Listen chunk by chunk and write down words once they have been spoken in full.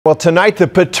Well, tonight, the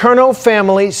Paterno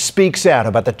family speaks out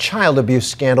about the child abuse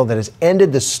scandal that has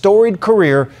ended the storied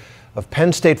career of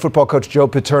Penn State football coach Joe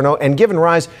Paterno and given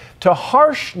rise to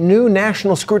harsh new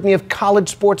national scrutiny of college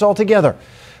sports altogether.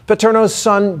 Paterno's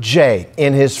son, Jay,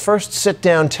 in his first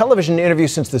sit-down television interview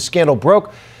since the scandal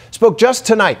broke, spoke just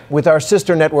tonight with our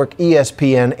sister network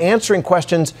ESPN, answering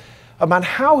questions about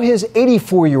how his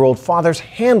 84-year-old father's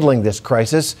handling this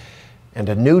crisis and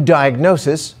a new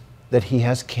diagnosis that he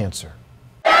has cancer.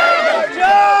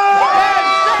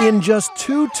 In just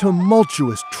 2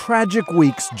 tumultuous, tragic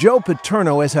weeks, Joe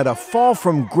Paterno has had a fall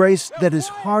from grace that is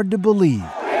hard to believe.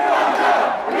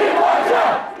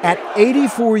 At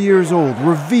 84 years old,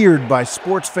 revered by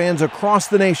sports fans across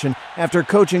the nation after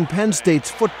coaching Penn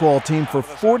State's football team for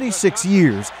 46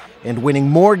 years and winning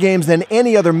more games than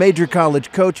any other major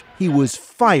college coach, he was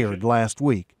fired last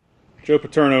week. Joe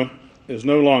Paterno is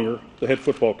no longer the head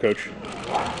football coach,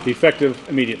 effective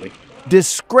immediately.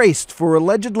 Disgraced for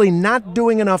allegedly not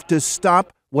doing enough to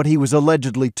stop what he was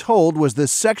allegedly told was the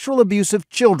sexual abuse of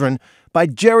children by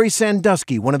Jerry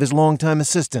Sandusky, one of his longtime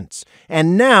assistants.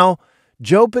 And now,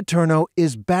 Joe Paterno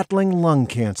is battling lung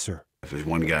cancer. If there's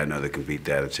one guy I know that can beat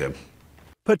that, it's him.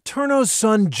 Paterno's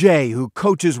son Jay, who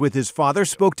coaches with his father,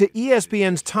 spoke to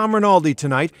ESPN's Tom Rinaldi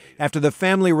tonight after the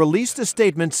family released a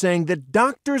statement saying that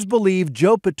doctors believe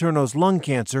Joe Paterno's lung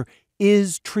cancer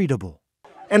is treatable.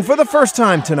 And for the first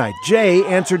time tonight, Jay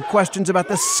answered questions about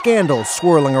the scandal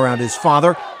swirling around his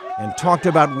father and talked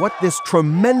about what this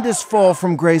tremendous fall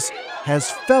from grace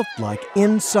has felt like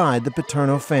inside the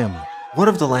Paterno family. What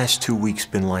have the last 2 weeks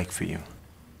been like for you?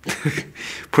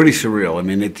 Pretty surreal. I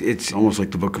mean, it's almost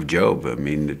like the book of Job. I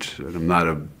mean,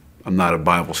 I'm not a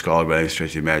Bible scholar by any stretch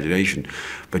of the imagination,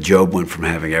 but Job went from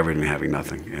having everything to having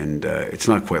nothing, and it's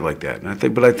not quite like that. And I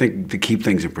think to keep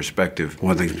things in perspective,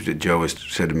 one of the things that Joe has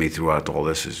said to me throughout all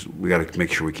this is we got to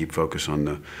make sure we keep focus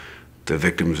on the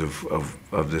victims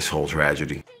of this whole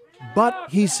tragedy. But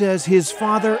he says his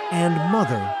father and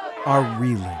mother are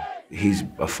reeling. He's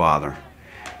a father,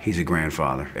 he's a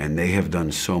grandfather, and they have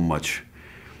done so much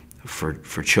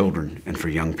for children and for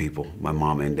young people, my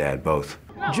mom and dad both.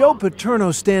 Joe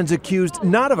Paterno stands accused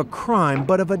not of a crime,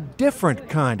 but of a different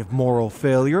kind of moral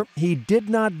failure. He did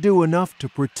not do enough to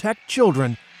protect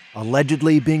children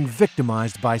allegedly being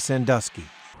victimized by Sandusky.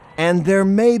 And there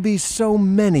may be so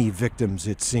many victims,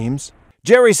 it seems.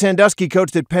 Jerry Sandusky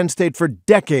coached at Penn State for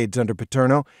decades under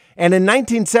Paterno, and in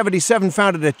 1977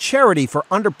 founded a charity for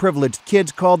underprivileged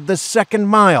kids called The Second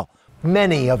Mile.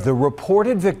 Many of the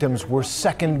reported victims were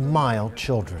second-mile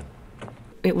children.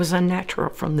 It was unnatural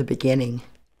from the beginning.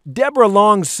 Deborah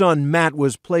Long's son, Matt,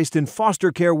 was placed in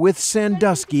foster care with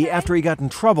Sandusky after he got in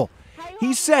trouble.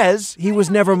 He says he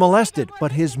was never molested,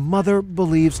 but his mother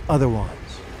believes otherwise.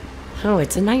 Oh,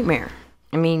 it's a nightmare.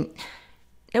 I mean,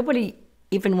 nobody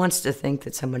even wants to think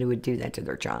that somebody would do that to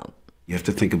their child. You have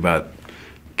to think about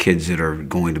kids that are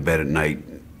going to bed at night,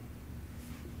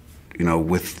 you know,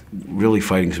 with really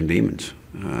fighting some demons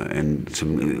and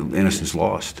some innocence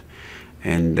lost.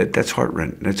 And that's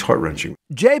heart-wrenching.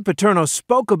 Jay Paterno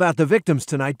spoke about the victims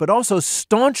tonight, but also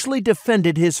staunchly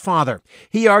defended his father.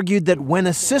 He argued that when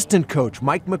assistant coach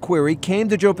Mike McQuarrie came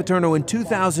to Joe Paterno in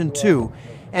 2002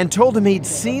 and told him he'd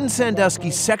seen Sandusky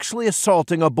sexually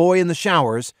assaulting a boy in the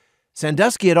showers,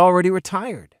 Sandusky had already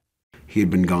retired. He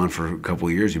had been gone for a couple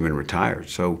of years. He'd been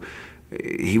retired. So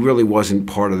he really wasn't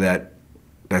part of that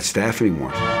staff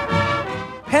anymore.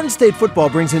 Penn State football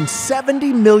brings in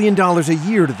 $70 million a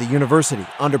year to the university.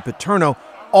 Under Paterno,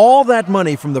 all that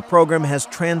money from the program has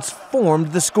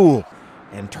transformed the school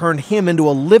and turned him into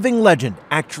a living legend,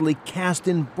 actually cast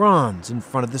in bronze in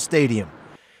front of the stadium.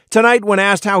 Tonight, when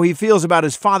asked how he feels about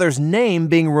his father's name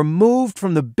being removed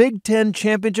from the Big Ten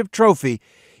championship trophy,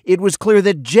 it was clear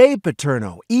that Jay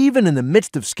Paterno, even in the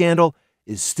midst of scandal,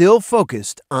 is still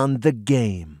focused on the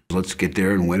game. Let's get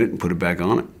there and win it and put it back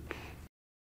on it.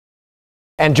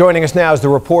 And joining us now is the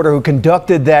reporter who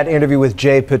conducted that interview with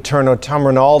Jay Paterno, Tom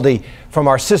Rinaldi from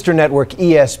our sister network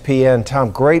ESPN. Tom,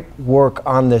 great work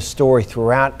on this story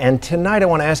throughout. And tonight I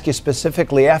want to ask you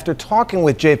specifically, after talking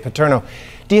with Jay Paterno,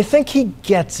 do you think he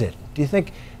gets it? Do you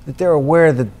think that they're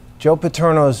aware that Joe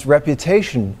Paterno's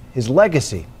reputation, his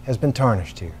legacy, has been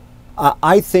tarnished here?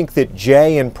 I think that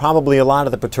Jay and probably a lot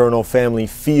of the Paterno family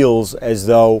feels as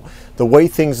though the way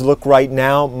things look right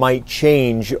now might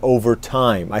change over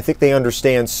time. I think they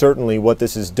understand certainly what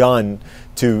this has done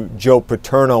to Joe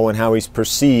Paterno and how he's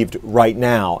perceived right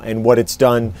now and what it's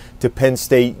done to Penn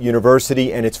State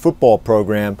University and its football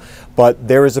program. But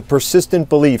there is a persistent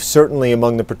belief, certainly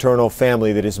among the Paterno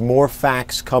family, that as more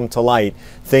facts come to light,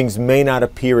 things may not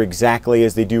appear exactly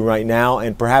as they do right now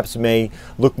and perhaps may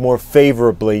look more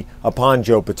favorably upon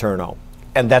Joe Paterno.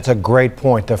 And that's a great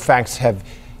point. The facts have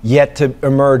yet to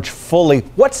emerge fully.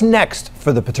 What's next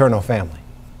for the Paterno family?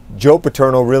 Joe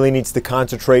Paterno really needs to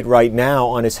concentrate right now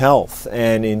on his health.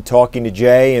 And in talking to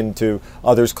Jay and to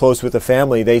others close with the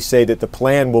family, they say that the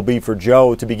plan will be for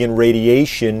Joe to begin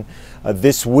radiation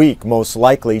this week, most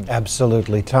likely.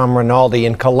 Absolutely. Tom Rinaldi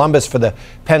in Columbus for the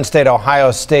Penn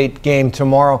State-Ohio State game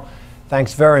tomorrow.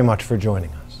 Thanks very much for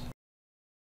joining us.